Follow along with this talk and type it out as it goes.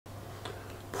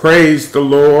Praise the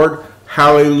Lord.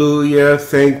 Hallelujah.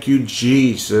 Thank you,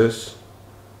 Jesus.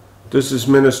 This is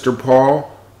Minister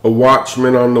Paul, a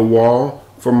watchman on the wall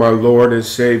for my Lord and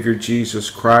Savior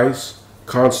Jesus Christ,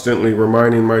 constantly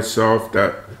reminding myself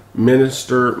that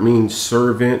minister means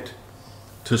servant,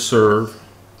 to serve.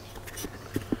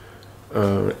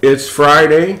 It's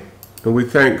Friday, and we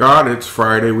thank God it's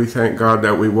Friday. We thank God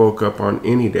that we woke up on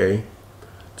any day.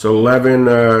 It's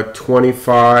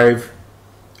 11:25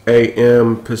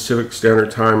 a.m. Pacific Standard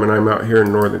Time, and I'm out here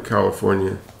in Northern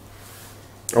California.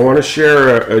 I want to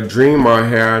share a dream I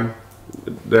had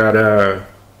that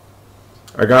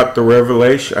I got the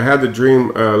revelation. I had the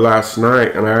dream last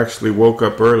night, and I actually woke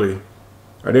up early.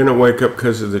 I didn't wake up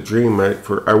because of the dream.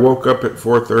 I woke up at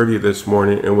 4:30 this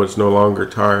morning and was no longer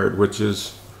tired, which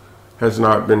has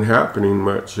not been happening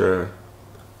much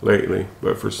lately,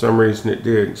 but for some reason it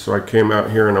did. So I came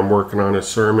out here and I'm working on a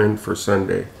sermon for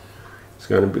Sunday. It's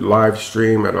going to be live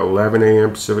stream at 11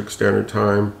 a.m. Pacific Standard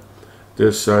Time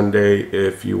this Sunday.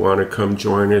 If you want to come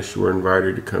join us, you are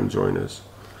invited to come join us.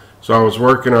 So I was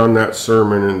working on that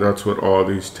sermon, and that's what all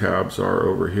these tabs are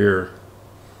over here.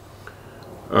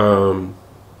 And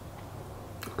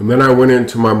then I went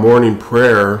into my morning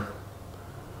prayer,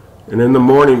 and in the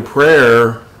morning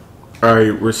prayer I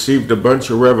received a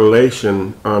bunch of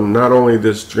revelation on not only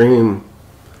this dream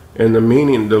and the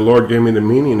meaning. The Lord gave me the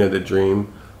meaning of the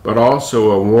dream, but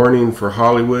also a warning for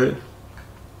Hollywood.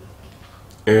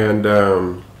 And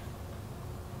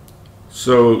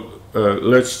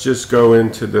let's just go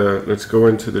into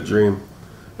the dream.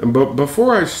 And but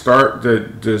before I start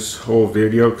this whole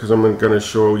video, because I'm going to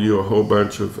show you a whole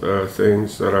bunch of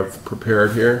things that I've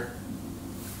prepared here.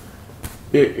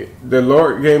 The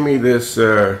Lord gave me this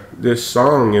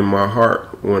song in my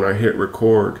heart when I hit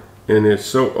record, and it's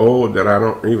so old that I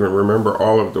don't even remember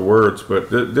all of the words, but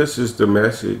this is the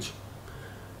message.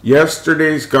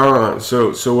 Yesterday's gone,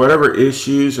 so whatever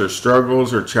issues or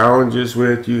struggles or challenges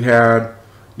with you had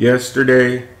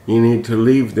yesterday, you need to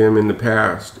leave them in the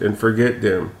past and forget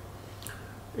them,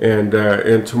 and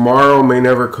tomorrow may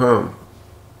never come.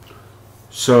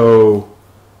 So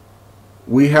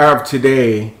we have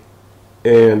today.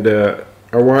 And I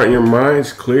want your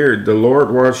minds cleared. The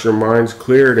Lord wants your minds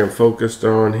cleared and focused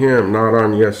on Him, not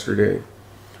on yesterday.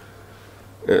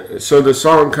 So the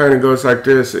song kind of goes like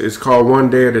this. It's called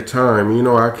One Day at a Time. You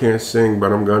know I can't sing,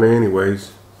 but I'm going to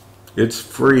anyways. It's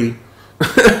free.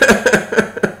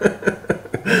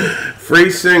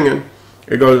 Free singing.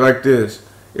 It goes like this.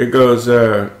 It goes,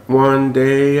 one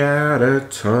day at a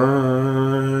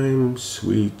time,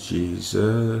 sweet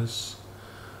Jesus.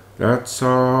 That's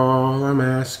all I'm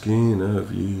asking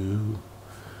of you.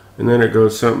 And then it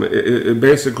goes something. It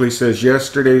basically says,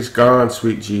 yesterday's gone,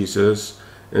 sweet Jesus,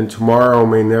 and tomorrow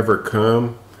may never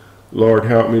come. Lord,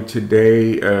 help me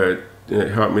today.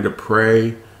 Help me to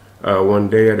pray one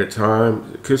day at a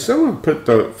time. Could someone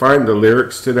find the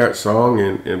lyrics to that song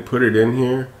and put it in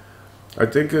here? I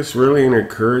think it's really an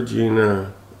encouraging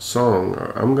song.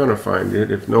 I'm going to find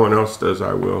it. If no one else does,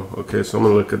 I will. Okay, so I'm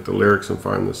going to look at the lyrics and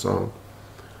find the song.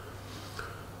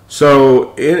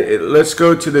 So let's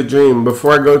go to the dream.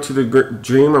 Before I go to the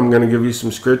dream, I'm going to give you some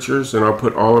scriptures, and I'll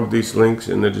put all of these links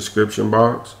in the description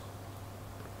box.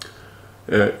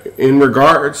 In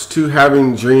regards to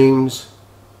having dreams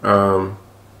and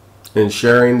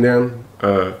sharing them,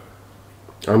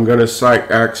 I'm going to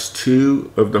cite Acts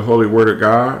 2 of the Holy Word of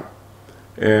God.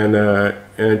 And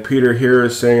Peter here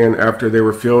is saying, after they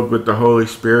were filled with the Holy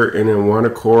Spirit and in one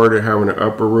accord and having an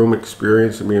upper room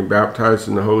experience and being baptized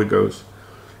in the Holy Ghost.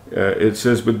 It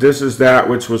says, but this is that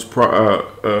which was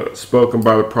spoken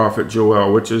by the prophet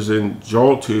Joel, which is in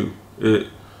Joel 2,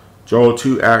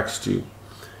 Acts 2.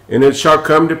 And it shall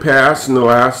come to pass in the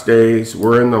last days,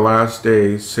 we're in the last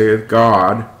days, saith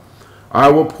God, I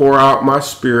will pour out my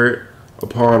spirit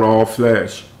upon all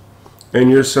flesh. And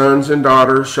your sons and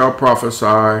daughters shall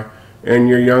prophesy, and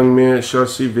your young men shall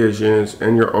see visions,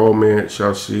 and your old men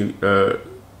shall dream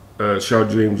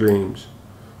dreams.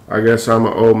 I guess I'm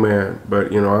an old man,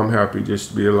 but I'm happy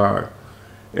just to be alive.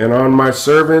 And on my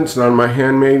servants and on my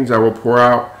handmaidens I will pour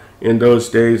out in those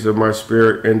days of my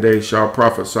spirit, and they shall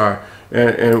prophesy.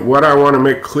 And what I want to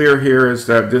make clear here is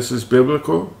that this is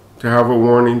biblical to have a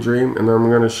warning dream, and I'm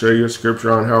going to show you a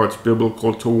scripture on how it's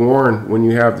biblical to warn when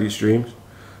you have these dreams,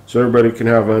 so everybody can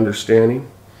have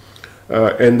understanding.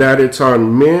 And that it's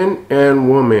on men and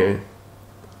women,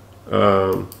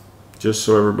 just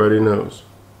so everybody knows.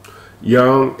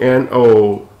 Young and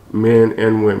old, men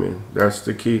and women. That's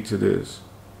the key to this.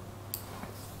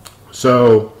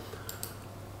 So,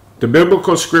 the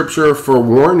biblical scripture for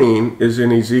warning is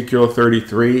in Ezekiel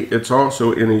 33. It's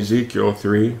also in Ezekiel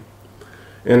 3.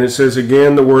 And it says,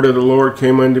 again, the word of the Lord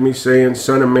came unto me, saying,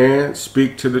 Son of man,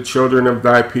 speak to the children of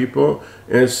thy people,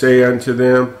 and say unto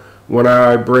them, when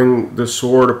I bring the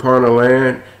sword upon a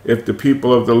land, if the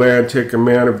people of the land take a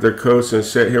man of their coast and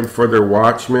set him for their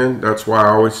watchman, that's why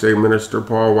I always say, Minister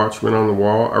Paul, watchman on the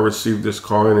wall. I received this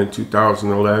calling in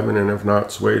 2011 and have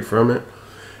not swayed from it.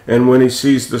 And when he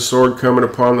sees the sword coming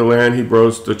upon the land, he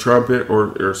blows the trumpet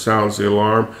or sounds the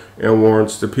alarm and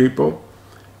warns the people.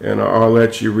 And I'll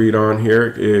let you read on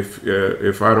here.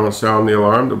 If I don't sound the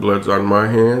alarm, the blood's on my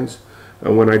hands.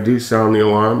 And when I do sound the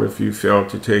alarm, if you fail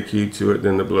to take heed to it,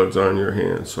 then the blood's on your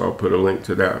hands. So I'll put a link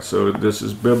to that. So this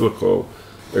is biblical.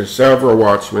 There's several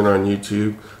watchmen on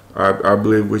YouTube. I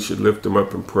believe we should lift them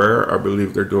up in prayer. I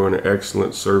believe they're doing an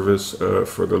excellent service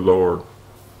for the Lord.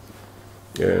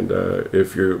 And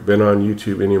if you've been on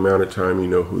YouTube any amount of time, you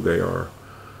know who they are.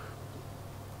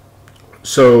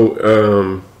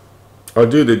 So I'll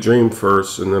do the dream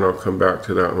first, and then I'll come back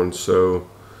to that one. So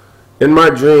in my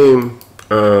dream,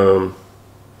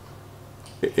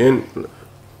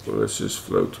 let's just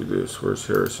flow through this. Where's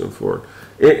Harrison Ford?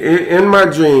 In my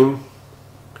dream,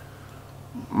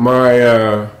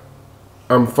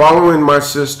 I'm following my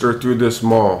sister through this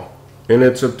mall, and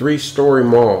it's a 3-story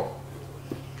mall.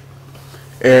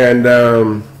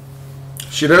 And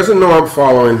she doesn't know I'm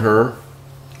following her,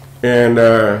 and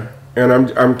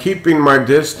I'm keeping my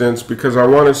distance because I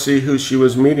want to see who she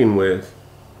was meeting with.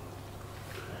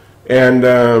 And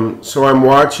so I'm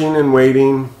watching and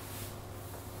waiting.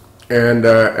 And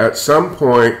at some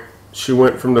point, she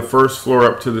went from the first floor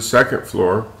up to the second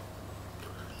floor.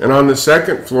 And on the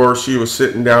second floor, she was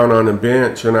sitting down on a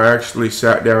bench, and I actually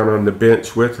sat down on the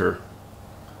bench with her.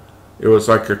 It was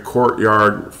like a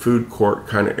courtyard, food court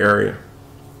kind of area.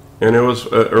 And it was,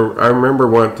 I remember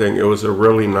one thing, it was a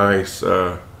really nice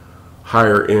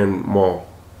higher end mall.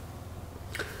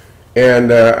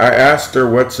 And I asked her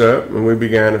what's up, and we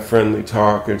began a friendly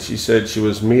talk, and she said she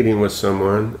was meeting with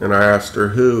someone, and I asked her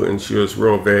who, and she was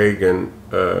real vague and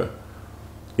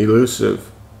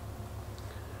elusive.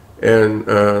 And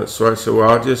so I said,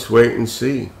 well, I'll just wait and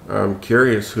see. I'm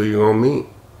curious who you're going to meet.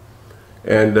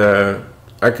 And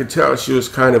I could tell she was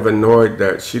kind of annoyed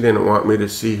that she didn't want me to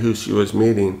see who she was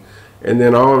meeting. And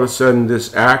then all of a sudden,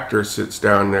 this actor sits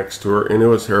down next to her, and it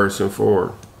was Harrison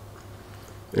Ford.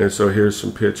 And so here's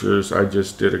some pictures. I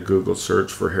just did a Google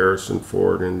search for Harrison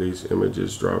Ford, and these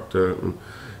images dropped up. And,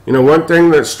 you know, one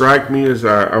thing that struck me as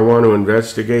I want to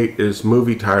investigate is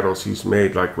movie titles he's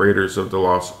made, like Raiders of the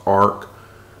Lost Ark.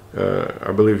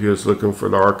 I believe he was looking for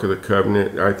the Ark of the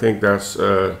Covenant. I think that's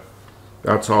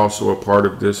also a part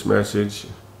of this message.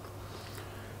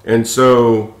 And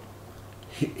so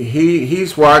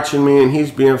he's watching me, and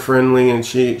he's being friendly, and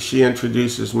she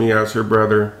introduces me as her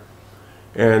brother.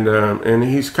 And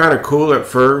he's kind of cool at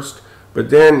first, but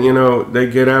then, you know, they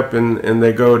get up and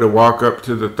they go to walk up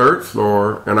to the third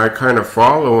floor, and I kind of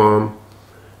follow him,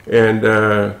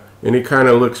 and he kind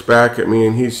of looks back at me,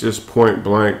 and he's just point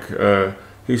blank.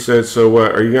 He said, so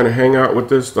what, are you going to hang out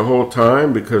with us the whole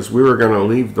time? Because we were going to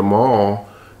leave the mall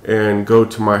and go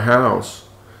to my house.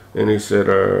 And he said,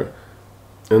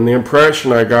 and the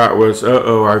impression I got was,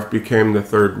 uh-oh, I've became the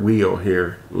third wheel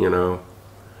here, you know.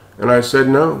 And I said,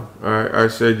 no. I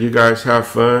said, you guys have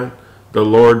fun. The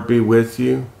Lord be with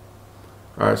you.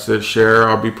 I said, Cher,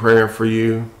 I'll be praying for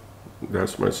you.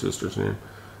 That's my sister's name.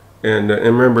 And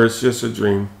remember, it's just a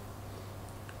dream.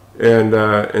 And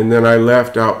then I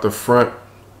left out the front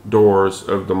doors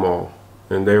of the mall,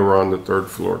 and they were on the third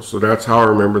floor. So that's how I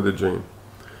remember the dream.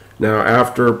 Now,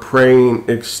 after praying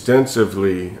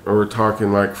extensively, we're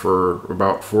talking like for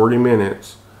about 40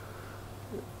 minutes,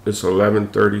 it's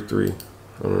 11:33.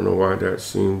 I don't know why that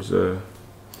seems...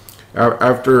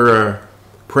 After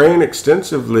praying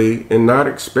extensively and not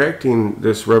expecting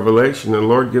this revelation, the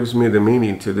Lord gives me the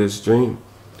meaning to this dream.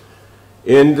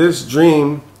 In this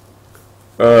dream,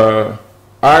 I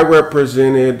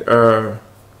represented a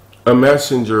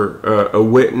messenger, a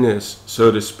witness,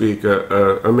 so to speak,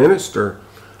 a minister.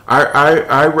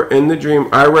 In the dream,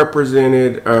 I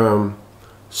represented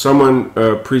someone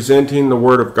presenting the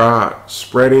Word of God,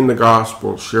 spreading the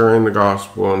gospel, sharing the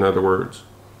gospel, in other words.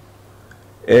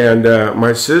 And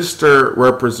my sister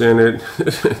represented,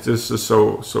 this is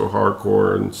so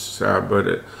hardcore and sad,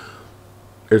 but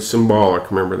it's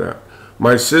symbolic, remember that.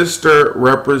 My sister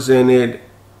represented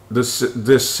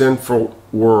this sinful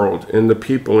world and the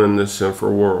people in this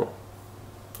sinful world.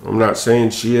 I'm not saying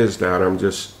she is that, I'm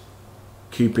just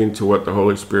keeping to what the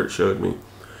Holy Spirit showed me.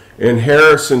 And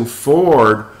Harrison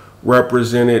Ford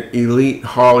represented elite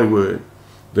Hollywood,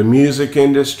 the music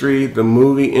industry, the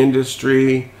movie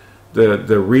industry,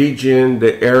 the region,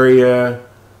 the area,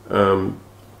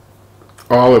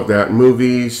 all of that,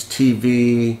 movies,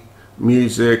 TV,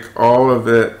 music, all of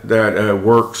it that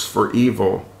works for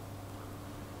evil.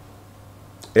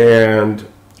 And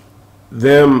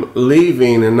them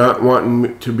leaving and not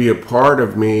wanting to be a part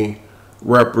of me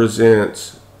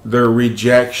represents their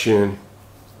rejection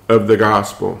of the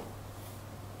gospel.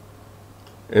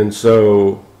 And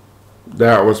so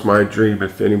that was my dream,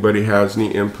 if anybody has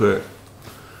any input.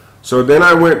 So then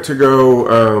I went to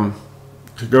go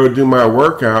do my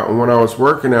workout, and when I was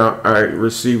working out, I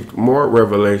received more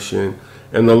revelation,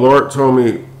 and the Lord told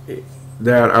me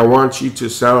that I want you to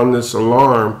sound this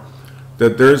alarm,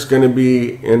 that there's going to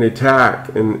be an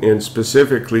attack, and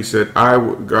specifically said,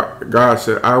 God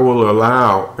said, I will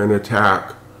allow an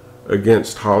attack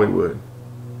against Hollywood.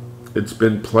 It's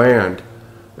been planned.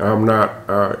 I'm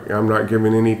not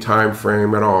giving any time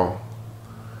frame at all.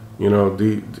 You know,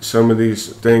 some of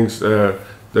these things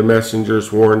the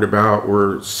messengers warned about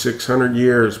were 600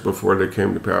 years before they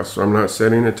came to pass. So I'm not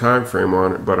setting a time frame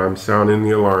on it, but I'm sounding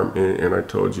the alarm, and I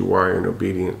told you why in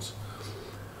obedience.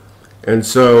 And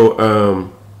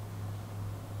so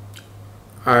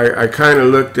I kind of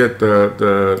looked at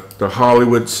the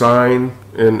Hollywood sign,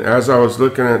 and as I was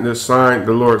looking at this sign,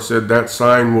 the Lord said that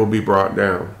sign will be brought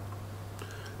down.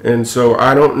 And so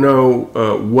I don't know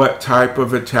what type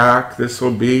of attack this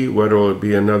will be, whether it will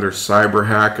be another cyber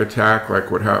hack attack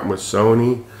like what happened with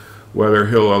Sony, whether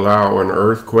he'll allow an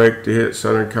earthquake to hit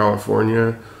Southern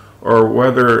California, or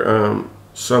whether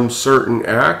some certain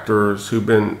actors who've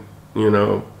been, you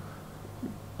know,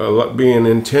 being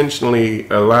intentionally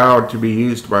allowed to be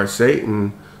used by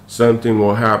Satan, something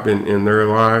will happen in their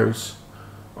lives.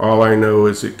 All I know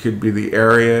is it could be the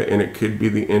area and it could be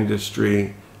the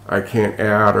industry. I can't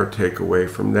add or take away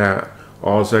from that.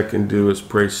 All I can do is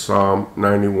pray Psalm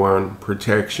 91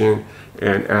 protection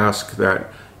and ask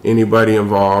that anybody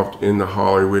involved in the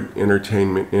Hollywood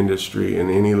entertainment industry in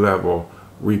any level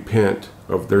repent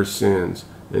of their sins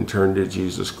and turn to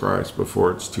Jesus Christ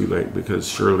before it's too late, because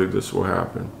surely this will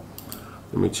happen.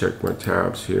 Let me check my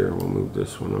tabs here. We'll move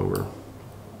this one over.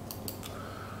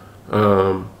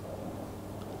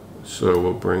 So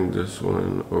we'll bring this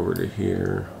one over to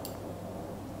here.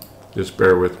 Just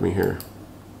bear with me here.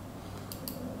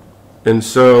 And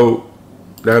so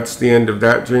that's the end of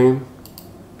that dream.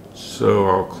 So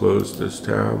I'll close this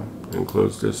tab and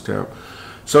close this tab.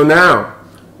 So now,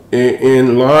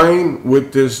 in line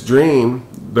with this dream,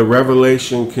 the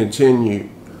revelation continued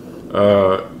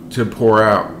to pour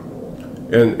out.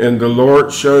 And the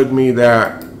Lord showed me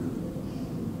that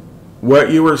what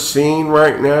you are seeing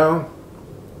right now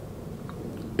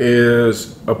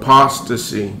is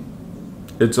apostasy.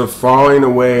 It's a falling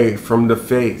away from the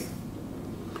faith,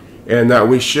 and that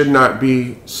we should not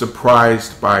be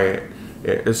surprised by it.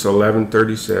 It's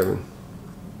 11:37.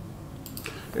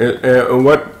 And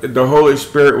what the Holy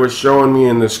Spirit was showing me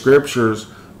in the scriptures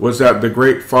was that the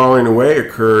great falling away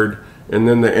occurred, and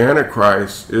then the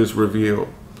Antichrist is revealed.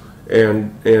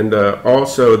 And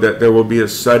also that there will be a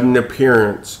sudden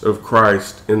appearance of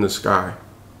Christ in the sky.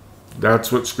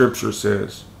 That's what Scripture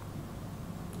says.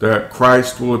 That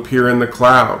Christ will appear in the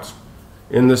clouds.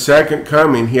 In the second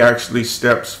coming, he actually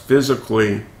steps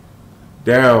physically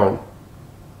down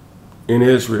in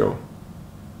Israel.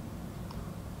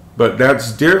 But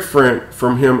that's different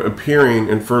from him appearing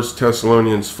in 1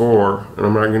 Thessalonians 4. And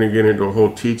I'm not going to get into a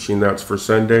whole teaching, that's for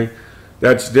Sunday.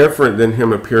 That's different than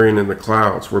him appearing in the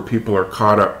clouds, where people are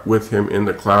caught up with him in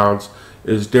the clouds.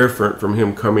 Is different from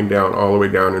him coming down all the way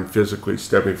down and physically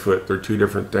stepping foot. They're two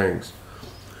different things.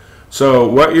 So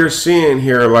what you're seeing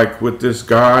here, like with this,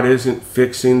 God isn't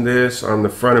fixing this on the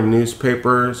front of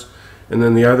newspapers. And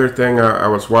then the other thing, I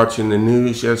was watching the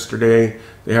news yesterday.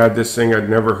 They had this thing, I'd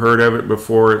never heard of it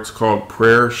before. It's called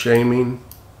prayer shaming.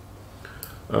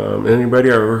 Anybody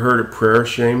ever heard of prayer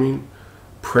shaming?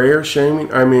 Prayer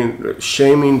shaming? I mean,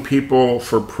 shaming people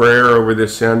for prayer over the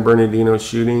San Bernardino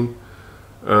shooting.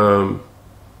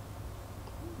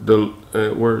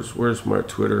 Where's my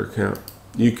Twitter account?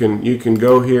 You can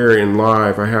go here in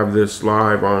live. I have this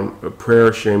live on a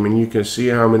prayer shaming. You can see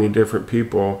how many different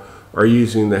people are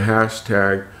using the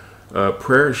hashtag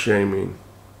prayer shaming.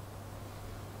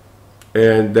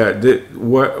 And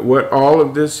what all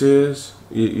of this is,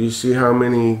 you see how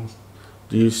many?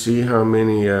 Do you see how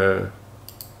many?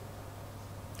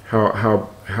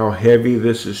 How heavy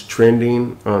this is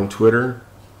trending on Twitter?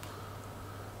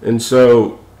 And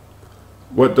so,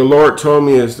 what the Lord told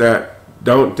me is that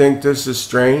don't think this is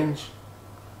strange.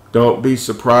 Don't be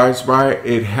surprised by it.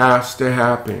 It has to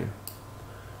happen.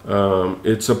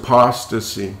 It's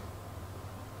apostasy.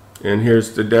 And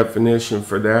here's the definition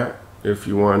for that. If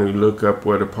you want to look up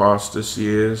what apostasy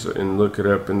is and look it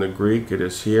up in the Greek, it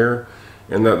is here.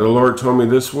 and that the Lord told me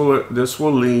this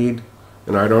will lead,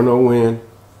 and I don't know when,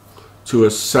 to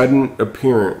a sudden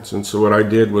appearance. And so what I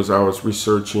did was I was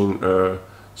researching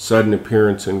sudden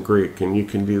appearance in Greek, and you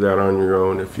can do that on your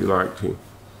own if you like to.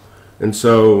 And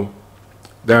so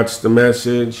that's the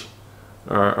message.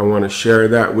 I want to share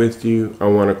that with you. I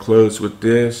want to close with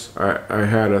this. I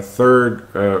had a third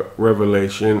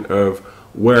revelation of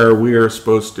where we are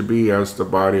supposed to be as the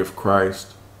body of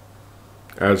Christ,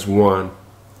 as one.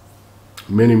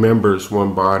 Many members,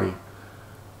 one body.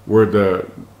 We're the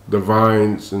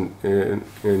vines, and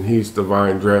he's the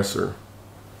vine dresser.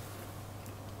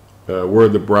 We're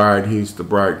the bride, he's the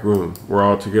bridegroom. We're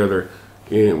all together.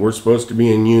 We're supposed to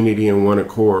be in unity and one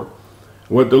accord.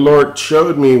 What the Lord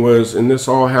showed me was, and this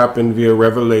all happened via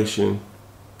revelation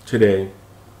today,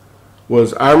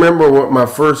 was I remember what my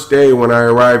first day when I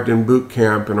arrived in boot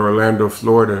camp in Orlando,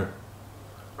 Florida.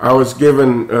 I was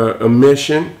given a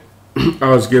mission, I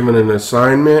was given an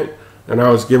assignment, and I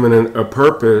was given a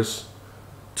purpose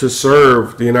to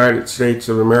serve the United States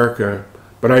of America.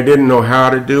 But I didn't know how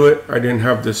to do it. I didn't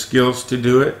have the skills to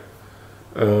do it.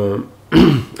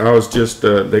 I was just,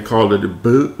 they called it a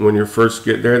boot. When you first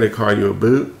get there, they call you a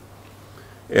boot.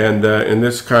 And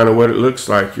this is kind of what it looks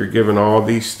like. You're given all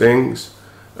these things.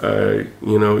 You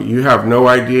know, you have no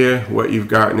idea what you've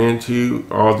gotten into.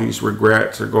 All these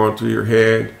regrets are going through your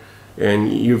head.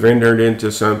 And you've entered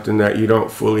into something that you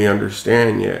don't fully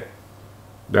understand yet.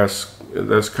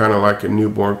 That's kind of like a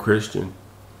newborn Christian.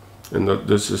 And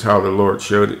this is how the Lord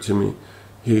showed it to me.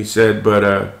 He said,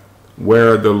 but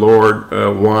where the Lord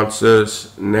wants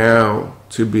us now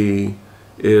to be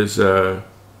is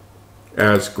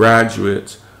as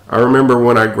graduates. I remember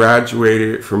when I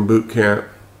graduated from boot camp,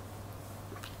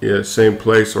 yeah, same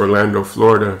place, Orlando,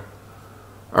 Florida.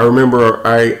 I remember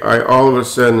I all of a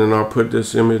sudden, and I'll put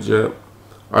this image up,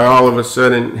 I all of a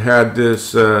sudden had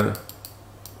this, I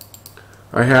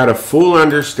had a full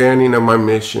understanding of my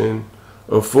mission,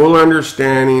 a full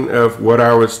understanding of what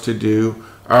I was to do.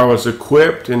 I was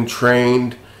equipped and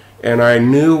trained, and I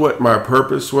knew what my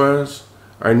purpose was.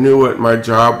 I knew what my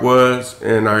job was,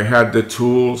 and I had the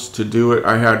tools to do it.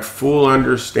 I had full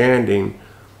understanding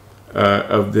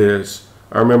of this.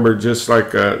 I remember just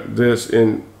like this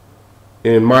in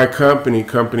my company,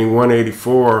 Company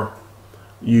 184,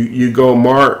 you go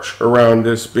march around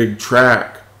this big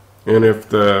track, and if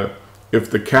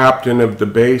the captain of the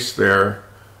base there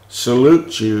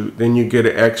salutes you, then you get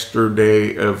an extra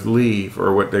day of leave,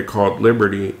 or what they called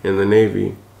liberty in the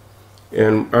Navy.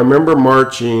 And I remember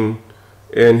marching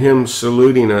and him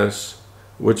saluting us,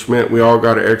 which meant we all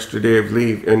got an extra day of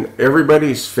leave. And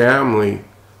everybody's family,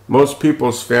 most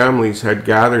people's families had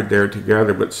gathered there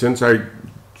together. But since I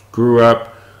grew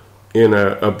up in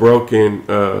a broken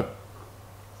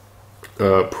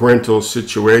parental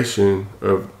situation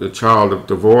of the child of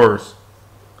divorce,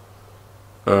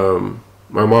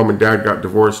 my mom and dad got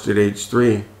divorced at age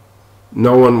 3.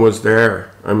 No one was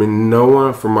there. I mean, no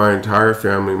one from my entire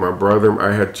family. My brother,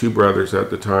 I had 2 brothers at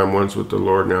the time. One's with the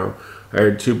Lord now. I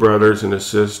had 2 brothers and a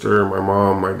sister, my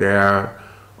mom, my dad,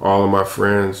 all of my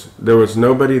friends. There was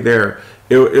nobody there.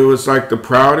 It was like the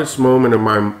proudest moment of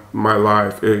my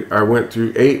life. I went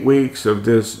through 8 weeks of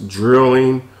this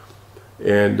drilling,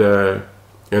 and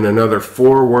another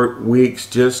 4 weeks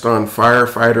just on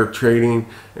firefighter training,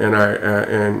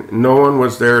 and no one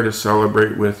was there to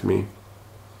celebrate with me.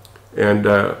 And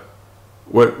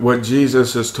what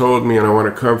Jesus has told me, and I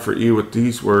want to comfort you with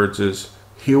these words, is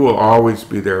he will always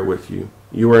be there with you.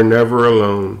 You are never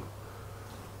alone.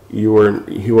 He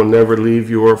will never leave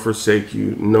you or forsake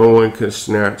you. No one can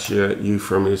snatch you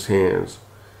from his hands.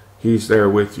 He's there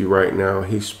with you right now.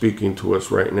 He's speaking to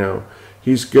us right now.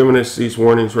 He's giving us these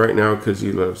warnings right now because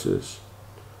he loves us.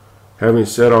 Having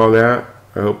said all that,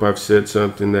 I hope I've said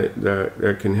something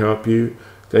that can help you.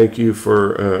 Thank you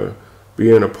for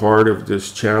being a part of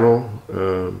this channel.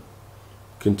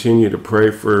 Continue to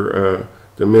pray for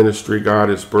the ministry God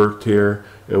has birthed here,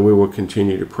 and we will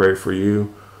continue to pray for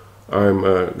you. I'm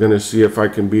going to see if I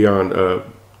can be on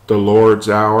the Lord's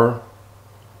Hour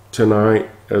tonight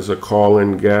as a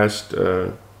call-in guest,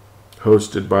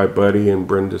 hosted by Buddy and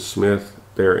Brenda Smith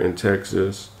there in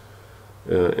Texas.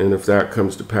 And if that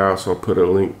comes to pass, I'll put a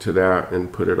link to that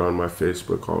and put it on my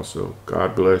Facebook also.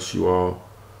 God bless you all.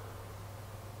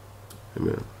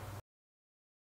 Amen.